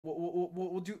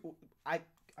We'll do. I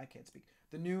can't speak.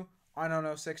 The new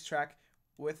r-906 track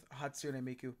with Hatsune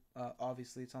Miku.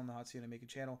 Obviously, it's on the Hatsune Miku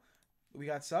channel. We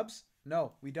got subs?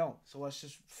 No, we don't. So let's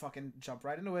just fucking jump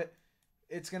right into it.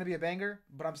 It's gonna be a banger,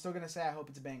 but I'm still gonna say I hope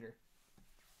it's a banger.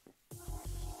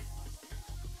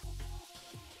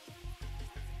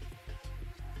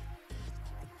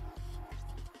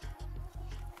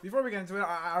 Before we get into it,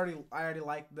 I already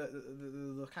like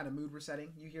the kind of mood we're setting.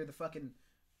 You hear the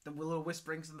little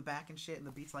whisperings in the back and shit, and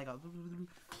the beat's like, oh,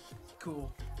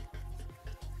 cool.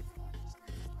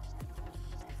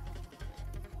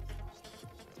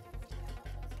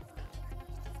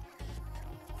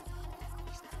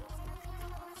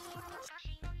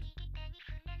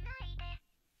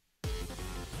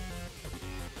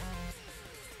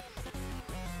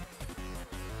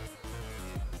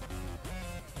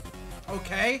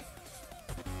 Okay.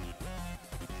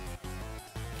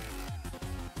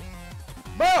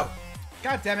 Bro!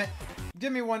 God damn it.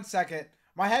 Give me 1 second.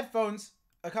 My headphones,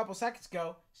 a couple seconds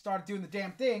ago, started doing the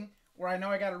damn thing where I know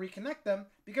I gotta reconnect them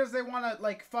because they wanna,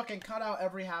 like, fucking cut out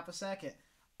every half a second.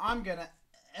 I'm gonna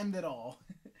end it all.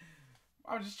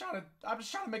 I'm just trying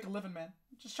to make a living, man.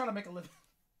 Just trying to make a living.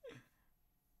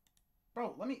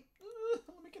 Bro, let me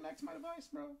connect to my device,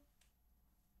 bro.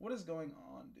 What is going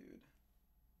on, dude?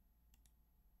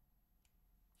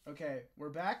 Okay, we're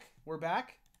back. We're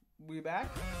back. We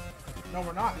back? No,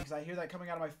 we're not, because I hear that coming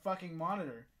out of my fucking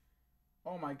monitor.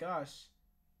 Oh my gosh.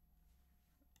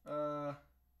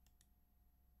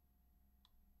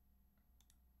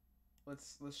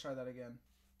 Let's try that again.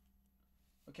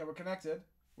 Okay, we're connected.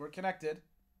 We're connected.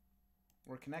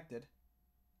 We're connected.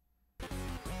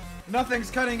 Nothing's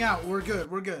cutting out. We're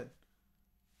good. We're good.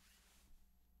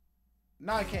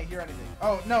 Now I can't hear anything.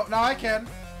 Oh, no, now I can.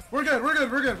 We're good. We're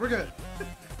good. We're good. We're good.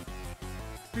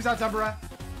 Peace out, Tempera.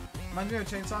 Am I doing a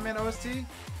Chainsaw Man OST? It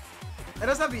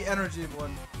does have the energy of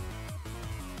one.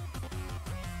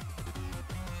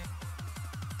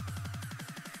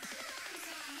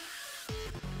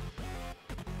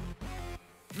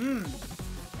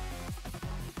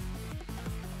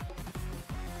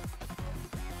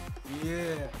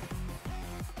 Yeah.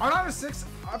 r-906,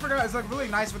 I forgot, it's like really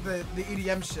nice with the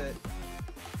EDM shit.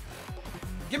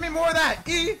 Give me more of that,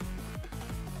 E!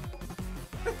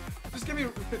 Just give me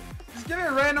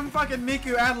random fucking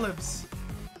Miku ad-libs.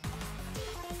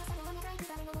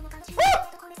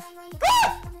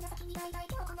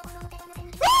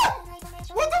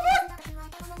 What the fuck?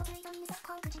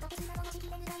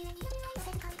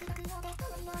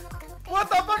 What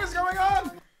the fuck is going on?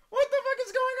 What the fuck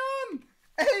is going on?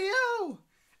 Hey yo!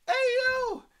 Hey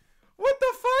yo! What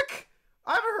the fuck?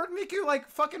 I haven't heard Miku like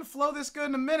fucking flow this good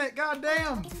in a minute, god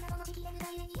damn!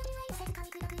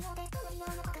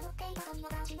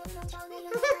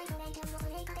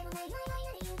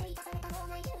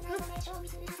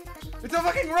 It's a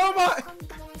fucking robot!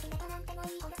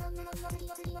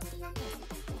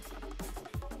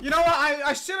 You know what?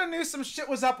 I should have knew some shit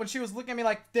was up when she was looking at me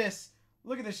like this.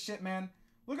 Look at this shit, man.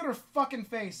 Look at her fucking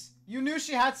face. She knew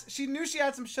she had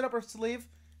some shit up her sleeve,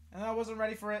 and I wasn't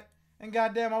ready for it. And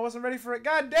goddamn, I wasn't ready for it.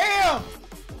 Goddamn!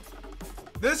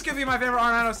 This could be my favorite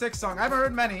r-906 song. I haven't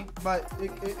heard many, but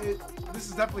this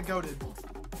is definitely goated.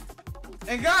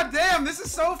 And goddamn, this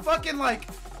is so fucking like,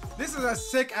 this is a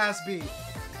sick ass beat.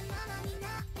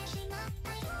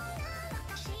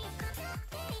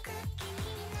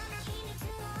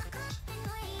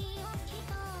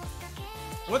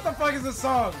 What the fuck is this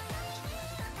song?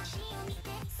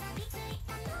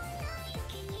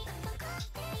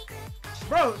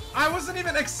 Bro, I wasn't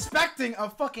even expecting a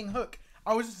fucking hook.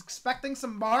 I was just expecting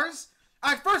some bars.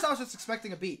 At first, I was just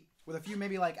expecting a beat with a few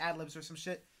maybe like ad-libs or some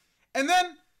shit. And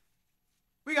then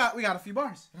we got a few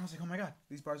bars. And I was like, oh my god,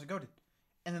 these bars are goated.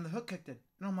 And then the hook kicked in.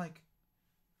 And I'm like,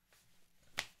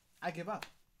 I give up.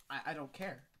 I don't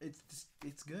care.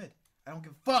 It's good. I don't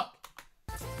give a fuck.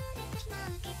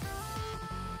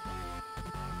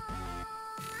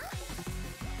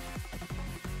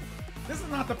 This is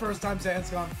not the first time Zan's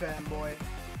gone fanboy.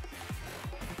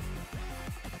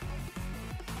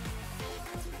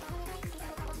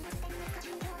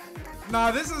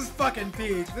 Nah, this is fucking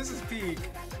peak. This is peak.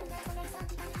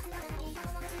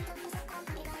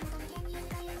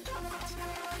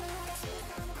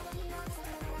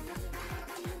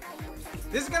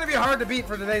 This is gonna be hard to beat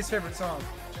for today's favorite song.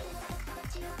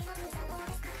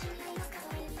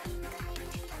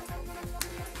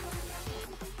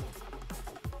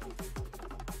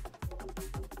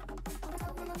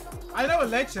 I know what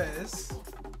leche is.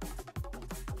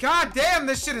 God damn,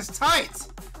 this shit is tight.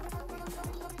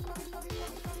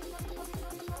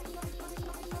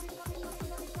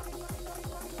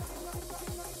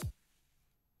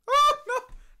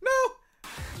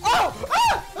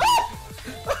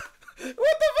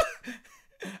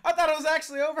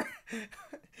 actually over?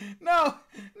 No,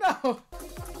 no.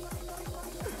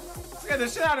 Scared the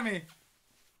shit out of me.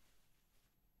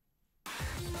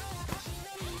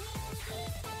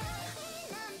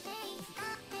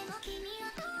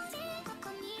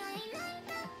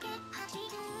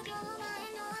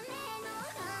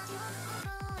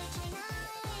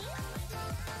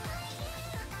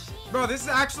 Bro, this is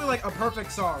actually like a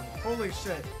perfect song. Holy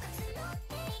shit.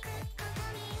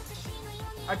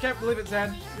 I can't believe it,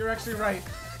 Zen. You're actually right.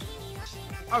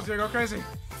 I was gonna go crazy.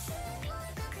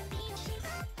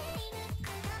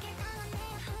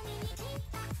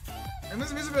 And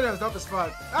this music video is dope as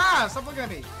fuck. Ah, stop looking at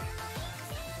me.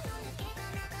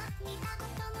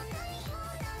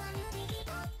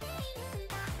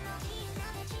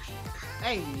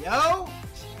 Hey, yo!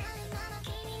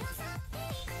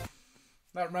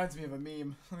 That reminds me of a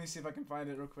meme. Let me see if I can find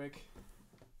it real quick.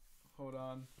 Hold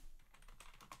on.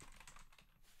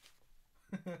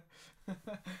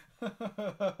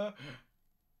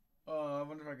 Oh, I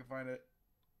wonder if I can find it.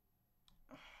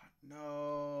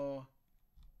 No.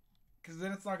 Because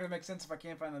then it's not going to make sense if I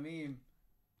can't find the meme.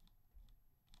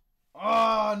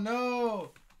 Oh,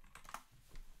 no.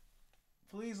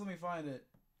 Please let me find it.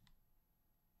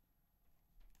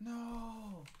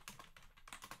 No.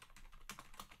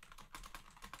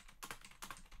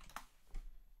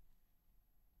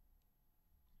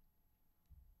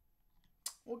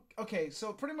 Well, okay,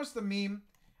 so pretty much the meme.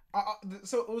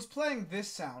 So it was playing this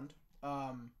sound.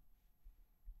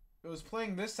 It was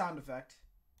playing this sound effect.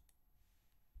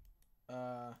 If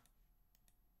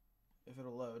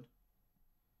it'll load.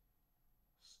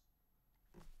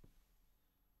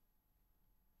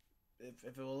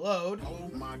 If it will load. Oh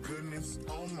my goodness.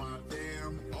 Oh my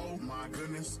damn. Oh my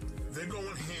goodness. They're going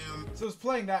ham. So it was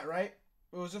playing that, right?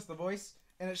 It was just the voice.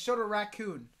 And it showed a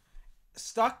raccoon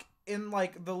stuck in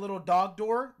like the little dog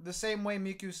door the same way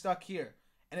Miku's stuck here.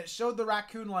 And it showed the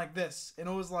raccoon like this. And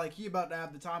it was like he about to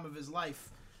have the time of his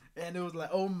life. And it was like,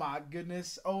 oh my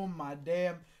goodness. Oh my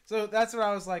damn. So that's what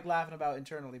I was like laughing about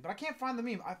internally. But I can't find the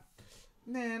meme.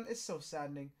 Man, it's so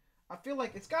saddening. I feel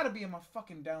like it's got to be in my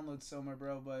fucking download somewhere,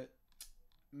 bro. But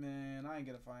man, I ain't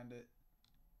gonna find it.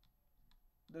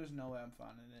 There's no way I'm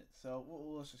finding it. So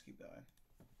let's just keep going.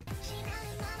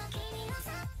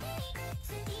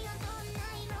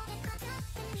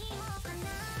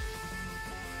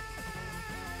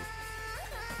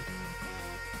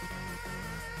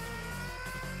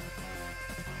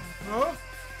 Oh.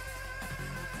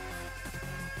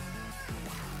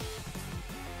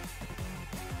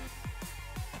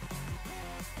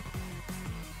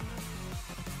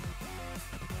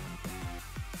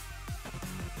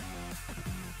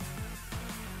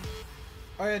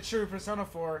 Oh yeah, true. Persona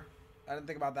 4. I didn't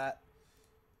think about that.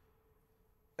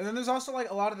 And then there's also like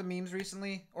a lot of the memes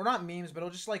recently, or not memes, but it'll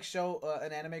just like show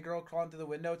an anime girl crawling through the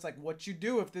window. It's like what you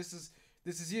do if this is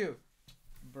you,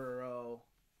 bro.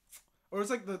 Or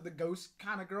it's like the ghost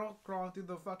kind of girl crawling through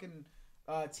the fucking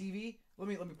TV. Let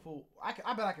me pull. I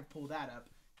bet I can pull that up.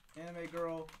 Anime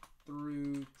girl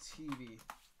through TV.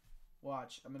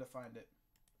 Watch. I'm gonna find it.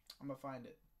 I'm gonna find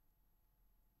it.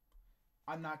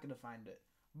 I'm not gonna find it.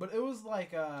 But it was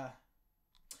like, man,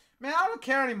 I don't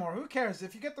care anymore. Who cares?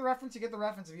 If you get the reference, you get the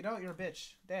reference. If you don't, you're a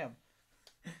bitch. Damn.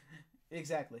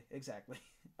 Exactly.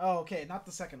 Oh, okay. Not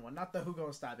the second one. Not the who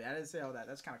gonna stop me. I didn't say all that.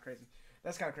 That's kind of crazy.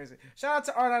 Shout out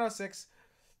to r-906.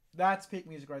 That's peak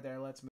music right there. Let's move.